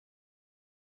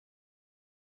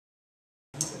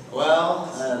Well,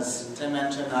 as Tim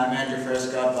mentioned, I'm Andrew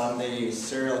Friskop. I'm the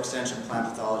Cereal Extension Plant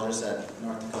Pathologist at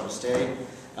North Dakota State.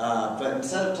 But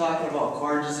instead of talking about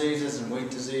corn diseases and wheat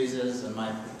diseases and my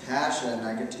passion,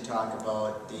 I get to talk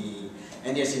about the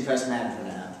NDSU Pest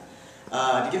Management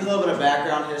app. To give a little bit of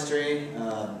background history,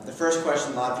 the first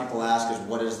question a lot of people ask is,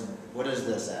 what is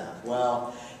this app?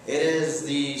 Well, it is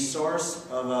the source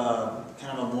of a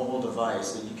kind of a mobile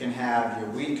device that you can have your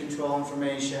weed control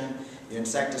information, your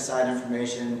insecticide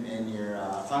information, and your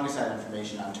fungicide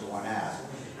information onto one app.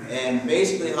 And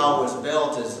basically how it was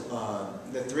built is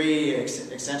the three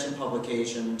extension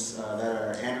publications that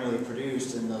are annually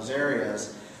produced in those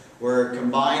areas were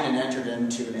combined and entered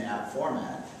into an app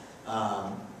format.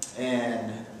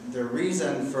 And the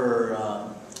reason for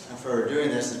doing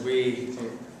this is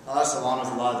us, along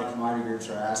with a lot of the commodity groups,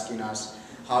 are asking us,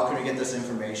 how can we get this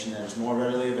information that is more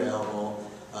readily available,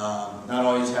 not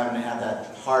always having to have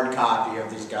that hard copy of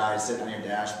these guides sitting on your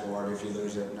dashboard if you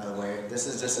lose it another way. This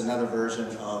is just another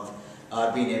version of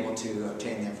being able to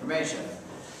obtain the information.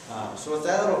 So with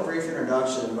that little brief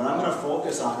introduction, what I'm going to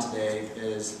focus on today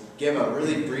is give a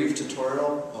really brief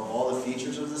tutorial of all the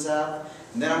features of this app,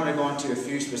 and then I'm going to go into a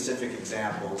few specific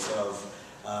examples of,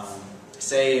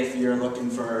 say if you're looking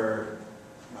for,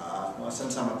 well,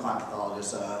 since I'm a plant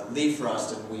pathologist, leaf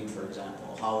rust in wheat, for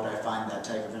example. How would I find that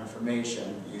type of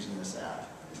information using this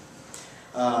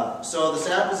app? So this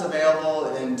app is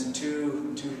available in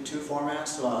two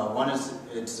formats. One is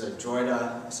it's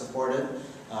Droid supported,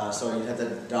 so you have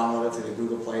to download it through the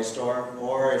Google Play Store,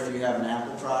 or if you have an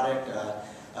Apple product,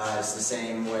 it's the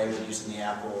same way with using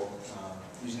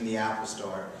the Apple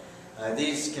Store.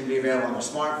 These can be available on your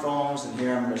smartphones, and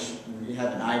here you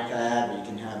have an iPad, or you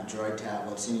can have Droid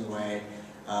tablets. Anyway,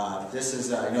 this is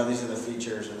these are the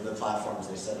features of the platforms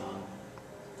they sit on.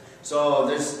 So I'm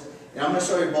going to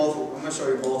show you both. I'm going to show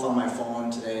you both on my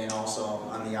phone today, and also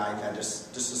on the iPad,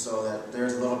 just so that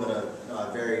there's a little bit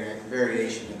of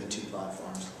variation in the two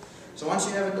platforms. So once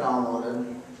you have it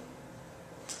downloaded,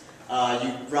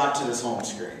 you're brought to this home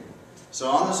screen. So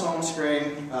on this home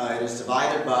screen, it is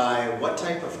divided by what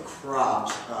type of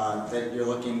crops that you're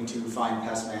looking to find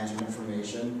pest management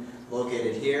information,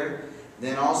 located here.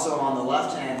 Then also on the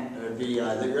left hand, it would be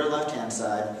your left hand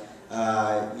side,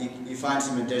 you find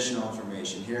some additional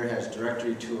information. Here it has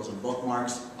directory, tools, and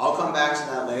bookmarks. I'll come back to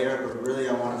that later, but really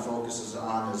I want to focus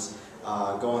on is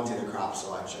going through the crop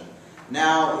selection.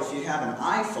 Now, if you have an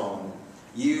iPhone,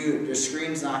 your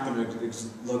screen's not going to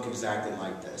look exactly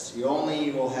like this. You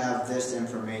only will have this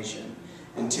information.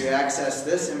 And to access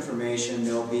this information,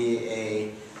 there'll be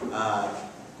a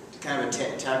kind of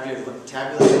a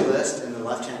tabulated list in the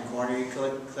left-hand corner you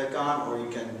click on, or you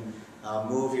can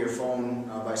move your phone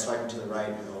by swiping to the right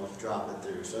and it'll drop it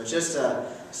through. So it's just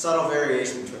a subtle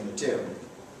variation between the two.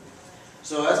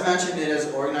 So as mentioned, it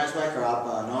is organized by crop.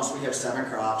 Notice we have 7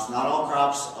 crops. Not all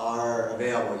crops are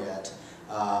available yet.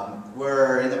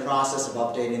 We're in the process of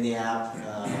updating the app,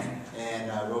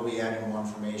 and we'll be adding more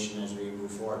information as we move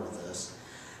forward with this.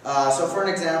 So for an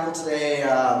example today,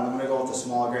 I'm going to go with the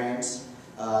small grains.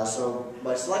 So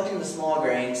by selecting the small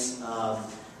grains,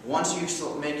 once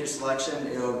you make your selection,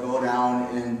 it'll go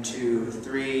down into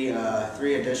three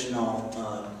additional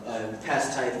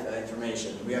pest type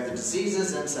information. We have the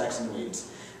diseases, insects, and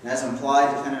weeds. And as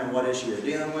implied, depending on what issue you're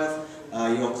dealing with,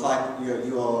 you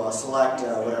will select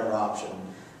whatever option.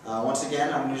 Once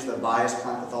again, I'm going to use the biased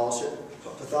plant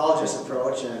pathologist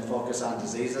approach and focus on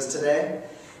diseases today.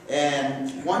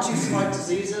 And once you select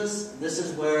diseases, this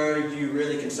is where you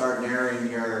really can start narrowing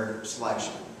your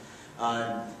selection.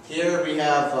 Here we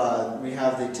have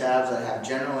the tabs that have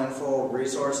general info,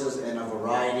 resources, and a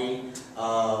variety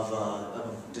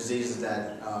of diseases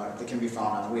that can be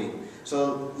found on wheat.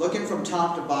 So looking from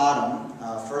top to bottom,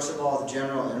 first of all, the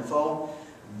general info.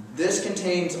 This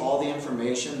contains all the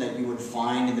information that you would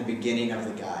find in the beginning of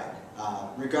the guide.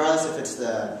 Regardless if it's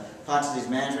the plant disease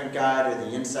management guide or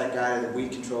the insect guide or the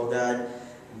weed control guide,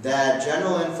 that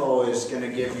general info is going to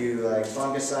give you like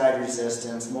fungicide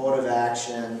resistance, mode of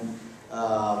action,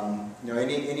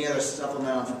 any other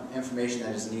supplemental information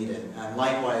that is needed. And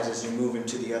likewise, as you move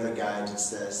into the other guides, it's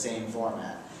the same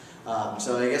format.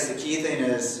 So I guess the key thing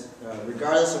is,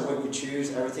 regardless of what you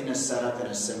choose, everything is set up in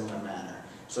a similar manner.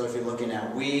 So if you're looking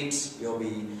at weeds, you'll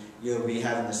be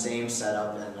having the same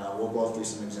setup, and we'll go through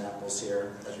some examples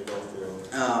here as we go through.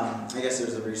 I guess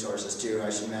there's the resources too, I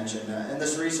should mention. In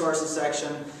this resources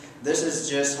section, this is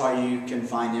just how you can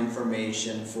find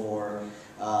information for,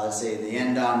 let's say, the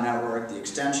NDOM network, the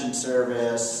extension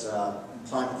service,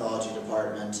 plant pathology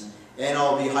department, and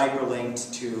it'll be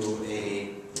hyperlinked to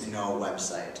a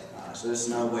website. So this is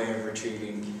another way of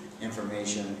retrieving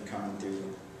information coming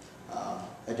through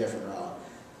a different route.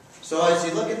 So as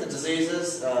you look at the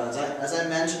diseases, as I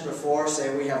mentioned before,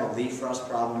 say we have a leaf rust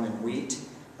problem in wheat,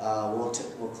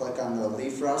 we'll click on the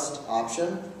leaf rust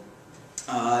option,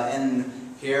 and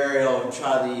here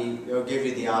it'll give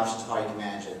you the options of how you can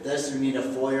manage it. This, you need a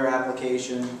foliar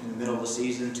application in the middle of the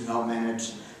season to help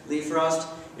manage leaf rust.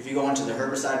 If you go into the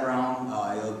herbicide realm,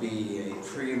 it'll be a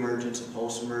pre-emergence and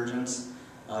post-emergence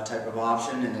type of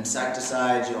option. And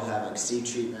insecticides, you'll have like seed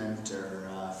treatment or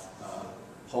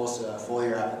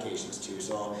post-foliar applications too.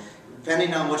 So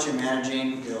depending on what you're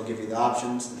managing, it'll give you the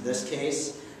options. In this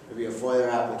case, it'll be a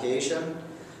foliar application.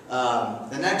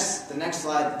 The next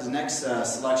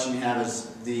selection you have is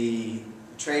the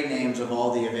trade names of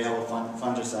all the available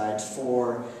fungicides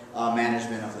for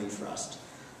management of leaf rust.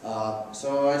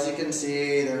 So as you can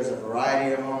see, there's a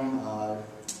variety of them,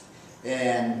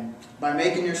 and by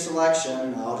making your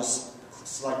selection, I'll just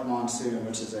select Monsoon,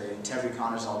 which is a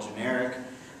tebuconazole generic.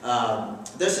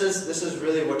 This is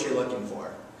really what you're looking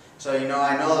for. So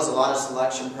I know there's a lot of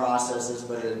selection processes,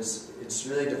 but it's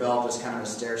really developed as kind of a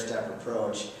stair-step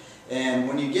approach. And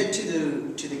when you get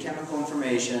to the chemical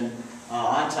information,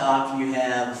 on top you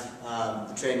have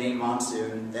the trade name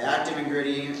Monsoon, the active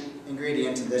ingredient,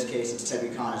 in this case it's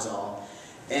tebuconazole,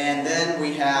 and then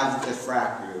we have the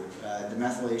FRAC group, the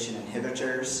methylation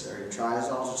inhibitors, or your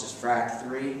triazoles, which is FRAC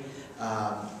 3.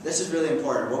 This is really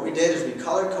important. What we did is we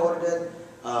color-coded it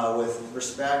with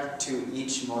respect to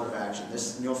each mode of action.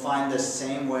 You'll find this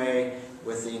same way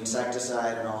with the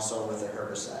insecticide and also with the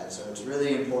herbicide. So it's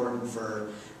really important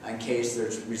in case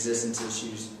there's resistance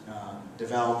issues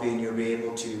developing, you'll be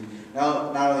able to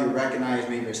not only recognize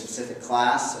maybe a specific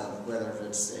class, whether if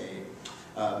it's a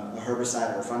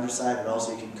herbicide or a fungicide, but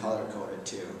also you can color code it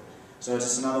too. So it's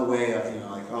just another way of,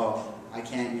 like, oh, I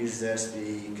can't use this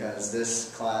because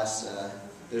this class,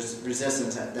 there's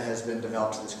resistance that has been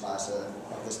developed to this class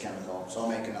of this chemical, so I'll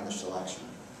make another selection.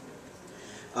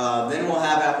 Then we'll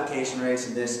have application rates.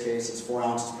 In this case, it's 4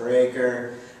 ounces per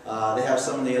acre. They have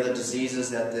some of the other diseases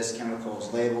that this chemical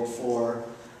is labeled for.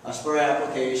 A spray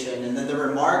application, and then the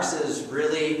remarks is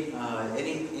really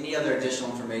any other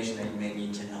additional information that you may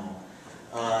need to know.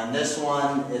 In this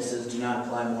one, it says do not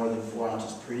apply more than 4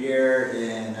 ounces per year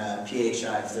in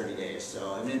PHI of 30 days.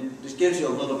 So I mean, it just gives you a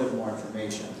little bit more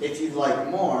information. If you'd like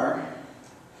more,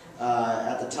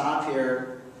 at the top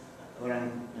here,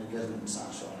 it's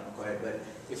not showing up quite, but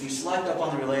if you select up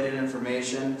on the related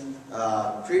information,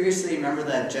 previously remember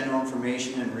that general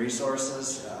information and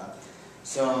resources,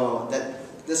 so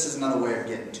this is another way of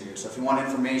getting to. So if you want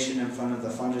information in front of the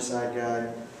fungicide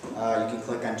guide, you can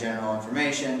click on general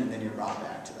information and then you're brought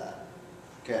back to that.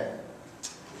 Okay.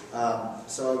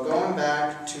 So going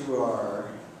back to our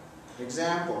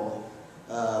example,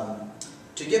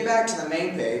 to get back to the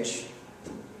main page,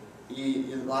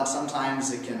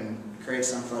 sometimes it can create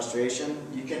some frustration.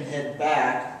 You can hit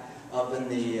back up in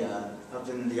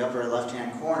the upper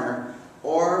left-hand corner,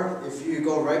 or if you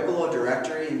go right below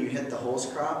directory and you hit the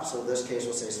host crop, so in this case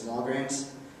we'll say small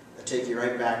grains, it'll take you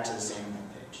right back to the same home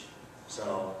page.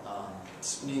 So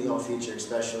it's a neat little feature,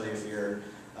 especially if you're,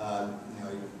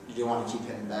 you don't want to keep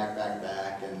hitting back,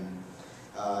 and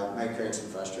it might create some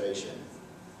frustration.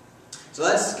 So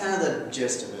that's kind of the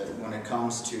gist of it when it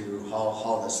comes to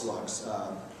how this looks.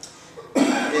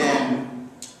 And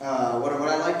what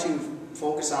I'd like to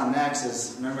focus on next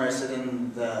is, remember I said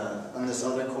on this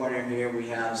other corner here we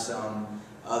have some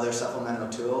other supplemental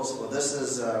tools. Well, this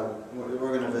is, we're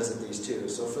going to visit these too.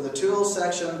 So for the tools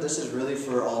section, this is really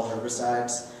for all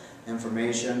herbicides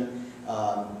information.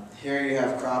 Here you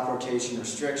have crop rotation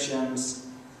restrictions.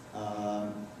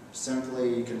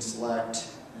 Simply you can select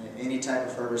any type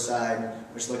of herbicide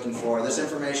which you're looking for. This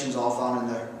information is all found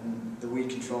in the weed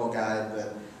control guide,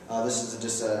 but this is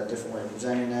just a different way of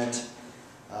presenting it.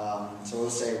 So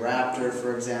let's say Raptor,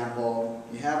 for example.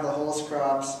 You have the host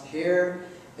crops here,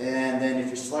 and then if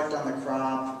you select on the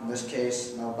crop, in this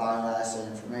case, no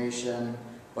bioassay information,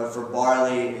 but for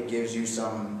barley, it gives you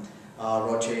some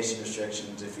rotation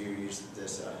restrictions if you use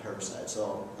this herbicide.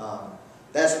 So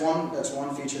that's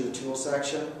one feature of the tool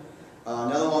section.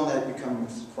 Another one that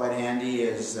becomes quite handy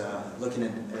is looking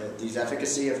at the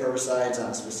efficacy of herbicides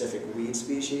on specific weed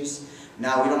species.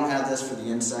 Now, we don't have this for the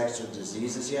insects or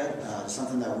diseases yet. It's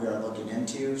something that we are looking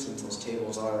into since those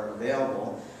tables are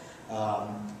available.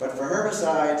 But for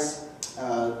herbicides,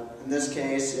 in this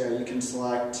case, you can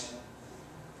select,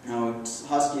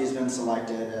 Husky has been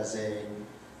selected as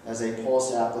a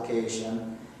pulse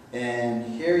application. And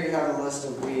here you have a list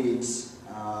of weeds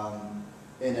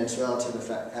and its relative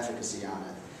efficacy on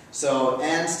it. So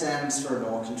N stands for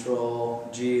no control,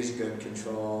 G is good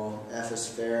control, F is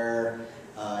fair,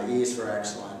 E is for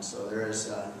excellent. So there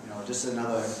is, just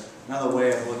another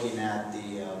way of looking at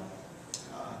the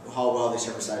how well these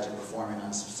herbicides are performing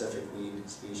on specific weed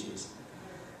species.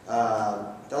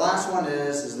 The last one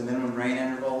is the minimum rain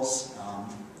intervals.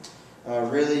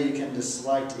 Really, you can just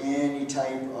select any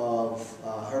type of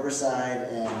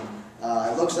herbicide, and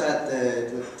it looks at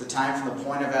the time from the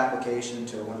point of application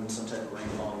to when some type of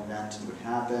rainfall event would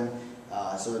happen.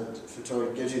 So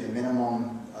it gives you the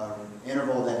minimum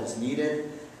interval that is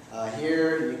needed.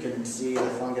 Here you can see the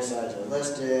fungicides are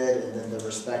listed, and then the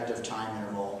respective time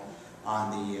interval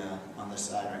on the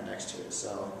side right next to it. So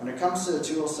when it comes to the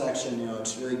tool section,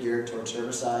 it's really geared towards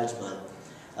herbicides, but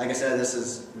like I said,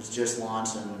 was just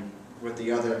launched, and with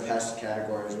the other pest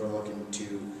categories, we're looking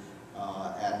to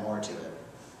add more to it.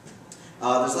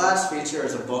 This last feature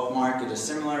is a bookmark. It is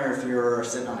similar if you're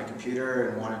sitting on a computer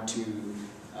and wanted to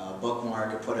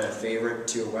bookmark or put a favorite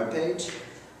to a web page.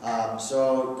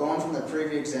 So going from the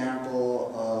previous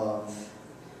example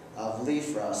of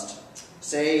leaf rust,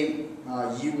 say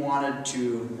you wanted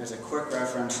to, as a quick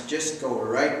reference, just go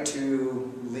right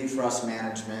to leaf rust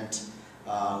management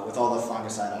with all the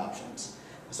fungicide options.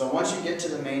 So once you get to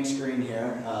the main screen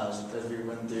here, as we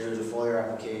went through the foliar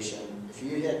application, if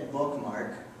you hit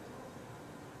bookmark,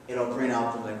 it'll bring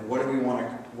up like what do you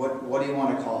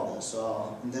want to call this?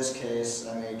 So in this case,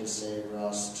 I may just say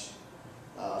rust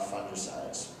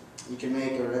fungicides. You can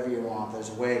make it whatever you want. There's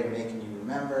a way of making you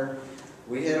remember.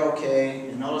 We hit OK,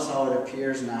 and notice how it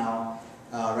appears now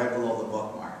right below the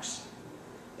bookmarks.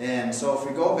 And so if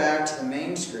we go back to the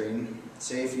main screen,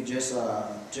 say if you just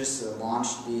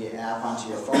launched the app onto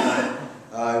your phone,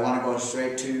 you want to go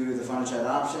straight to the fungicide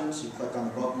options, you click on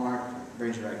the bookmark, it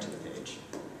brings you right to the page.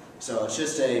 So it's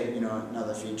just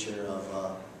another feature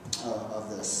of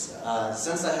this.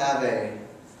 Since I have a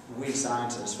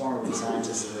former weed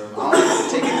scientist in the room, I want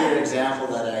to take you through an example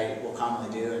that I will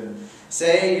commonly do. And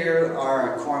say you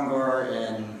are a corn grower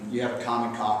and you have a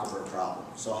common cockerel problem.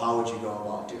 So how would you go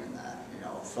about doing that?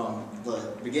 From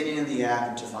the beginning of the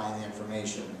app to find the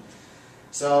information.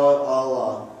 So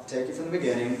I'll take you from the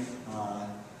beginning.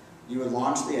 You would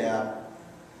launch the app,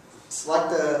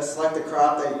 select the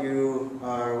crop that you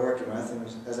are working with,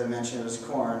 and as I mentioned, it was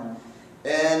corn,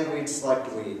 and we'd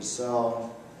select weeds.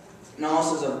 So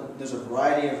notice there's a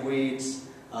variety of weeds.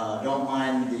 Don't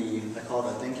mind I call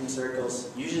it the thinking circles.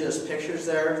 Usually there's pictures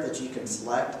there that you can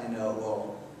select, and it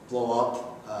will blow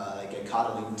up like a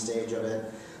cotyledon stage of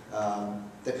it.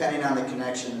 Depending on the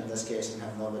connection, in this case, you can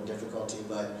have a little bit of difficulty,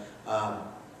 but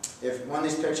if one of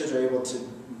these pictures are able to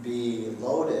be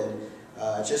loaded,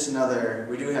 it's just another,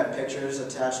 we do have pictures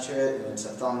attached to it, and it's a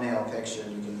thumbnail picture,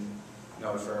 and you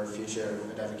can, for future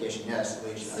identification, yes,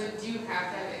 Alicia. So do you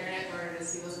have to have internet in order to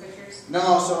see those pictures?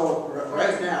 No, so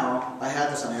right now, I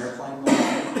have this on airplane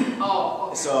mode. Oh,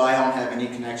 okay. So I don't have any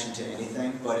connection to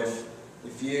anything, but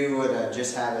if you would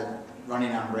just have it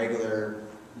running on regular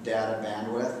data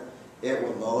bandwidth, it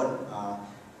would load,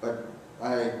 but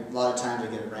a lot of times I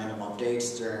get random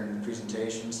updates during the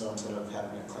presentation, so instead of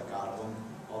having to click out of them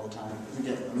all the time. So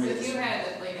if you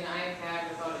had like an iPad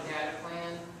without a data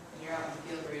plan, and you're out in the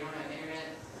field where you don't have internet,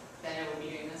 then it would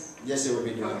be doing this? Yes, it would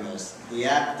be doing this. The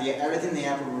app, everything in the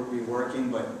app would be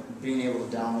working, but being able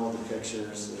to download the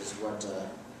pictures is what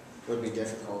would be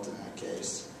difficult in that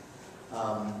case.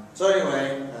 So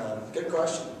anyway, good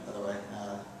question, by the way.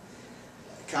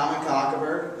 Common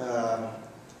cockerel,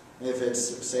 if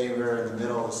it's, say we're in the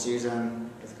middle of the season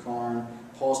with corn,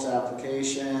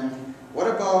 post-application, what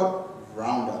about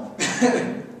Roundup?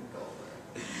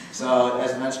 So,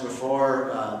 as mentioned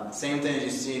before, same thing as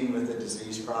you've seen with the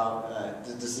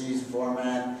disease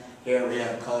format. Here we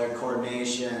have color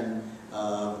coordination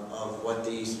of what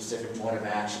the specific mode of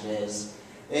action is.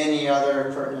 Any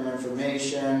other pertinent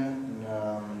information,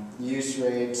 use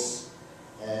rates,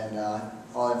 and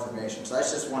all information. So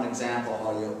that's just one example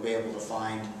how you'll be able to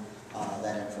find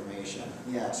that information.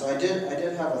 Yeah, so I did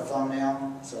have a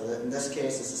thumbnail. So that in this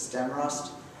case, this is stem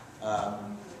rust.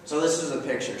 So this is a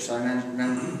picture. So I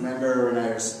remember when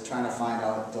I was trying to find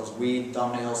out those weed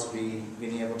thumbnails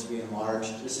being able to be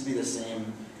enlarged. This would be the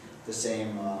same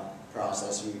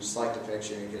process. You select a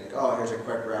picture and you get, oh, here's a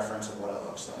quick reference of what it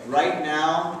looks like. Right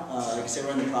now, like I said,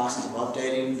 we're in the process of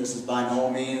updating. This is by no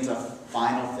means a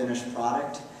final finished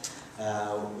product.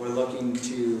 We're looking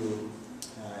to,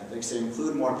 like I said,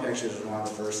 include more pictures is one of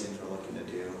the first things we're looking to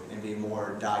do, and be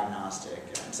more diagnostic.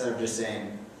 Instead of just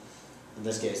saying, in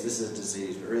this case, this is a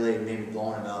disease, but really maybe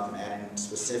blowing it up and adding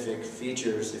specific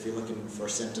features if you're looking for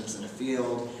symptoms in the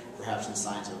field, perhaps in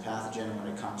signs of a pathogen when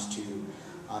it comes to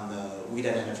on the weed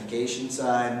identification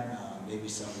side, maybe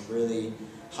some really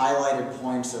highlighted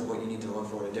points of what you need to look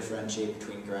for to differentiate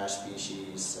between grass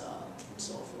species and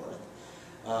so forth.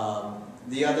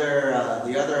 The other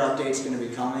update's going to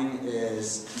be coming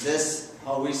is this,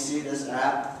 how we see this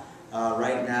app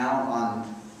right now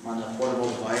on the portable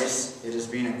device. It is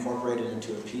being incorporated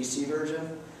into a PC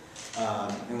version.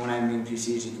 And when I mean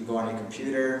PCs, you can go on your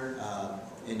computer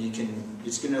and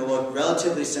it's going to look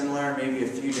relatively similar, maybe a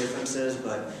few differences,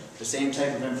 but the same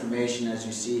type of information as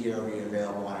you see here will be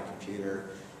available on a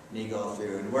computer, and you go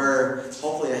through. And we're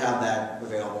hopefully to have that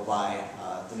available by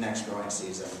the next growing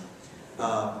season.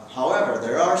 However,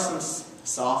 there are some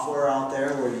software out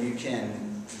there where you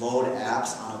can load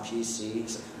apps on a PC.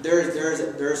 So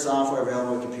there's software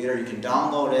available on a computer. You can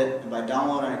download it, and by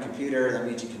downloading on a computer, that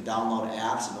means you can download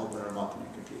apps and open them up on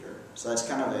your computer. So that's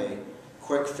kind of a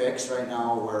quick fix right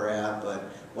now where we're at,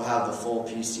 but we'll have the full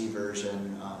PC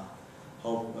version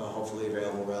hopefully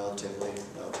available relatively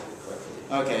quickly.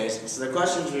 Okay, so the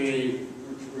questions is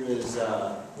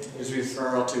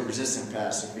referral to resistant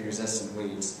pests, if you resistant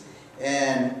weeds.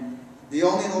 And the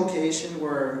only location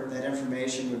where that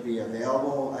information would be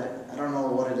available, I don't know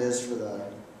what it is for the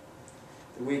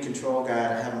weed control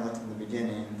guide. I haven't looked in the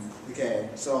beginning. Okay,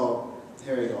 so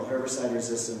here we go. Herbicide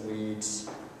resistant weeds,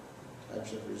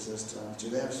 types of resistance. Do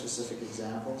they have specific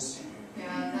examples?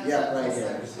 Yeah, right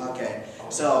here. Okay,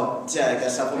 so yeah, like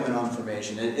that supplemental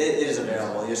information. It is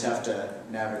available. You just have to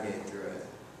navigate through it.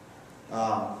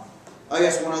 I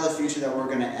guess one other feature that we're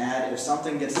going to add, if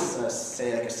something gets,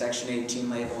 say, like a Section 18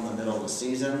 label in the middle of the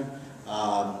season,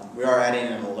 we are adding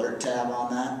an alert tab on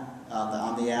that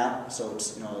on the app, so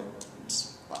it's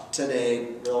it's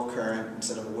today, real current,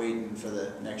 instead of waiting for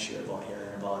the next year about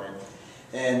hearing about it.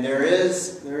 And there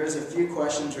is a few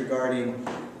questions regarding,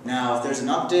 now if there's an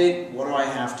update, what do I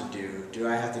have to do? Do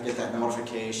I have to get that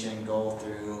notification, go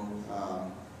through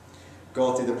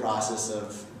the process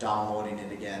of downloading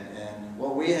it again? And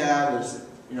what we have is,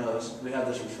 we have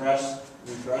this refresh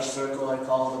circle, I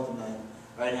call it, up in the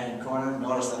right-hand corner.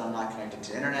 Notice that I'm not connected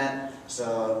to internet.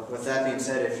 So with that being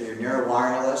said, if you're near a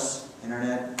wireless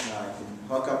internet, you can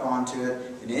hook up onto it.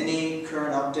 In any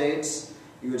current updates,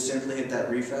 you would simply hit that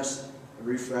refresh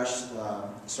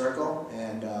circle,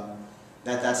 and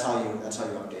that's how you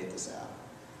update this app.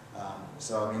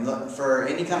 So I mean, look, for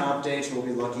any kind of updates, we'll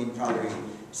be looking probably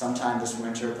sometime this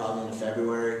winter, probably in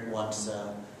February, once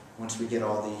we get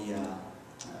all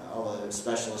the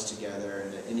specialists together,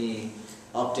 and any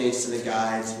updates to the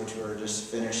guides, which we're just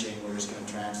finishing, we're just going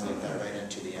to translate that right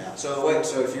into the app. So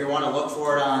if you want to look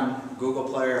for it on Google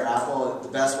Play or Apple, the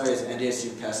best way is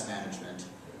NDSU Pest Management.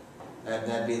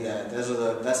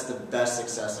 That's the best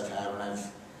success I've had when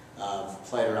I've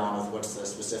played around with what's the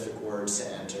specific words to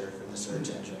enter from the search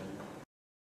engine.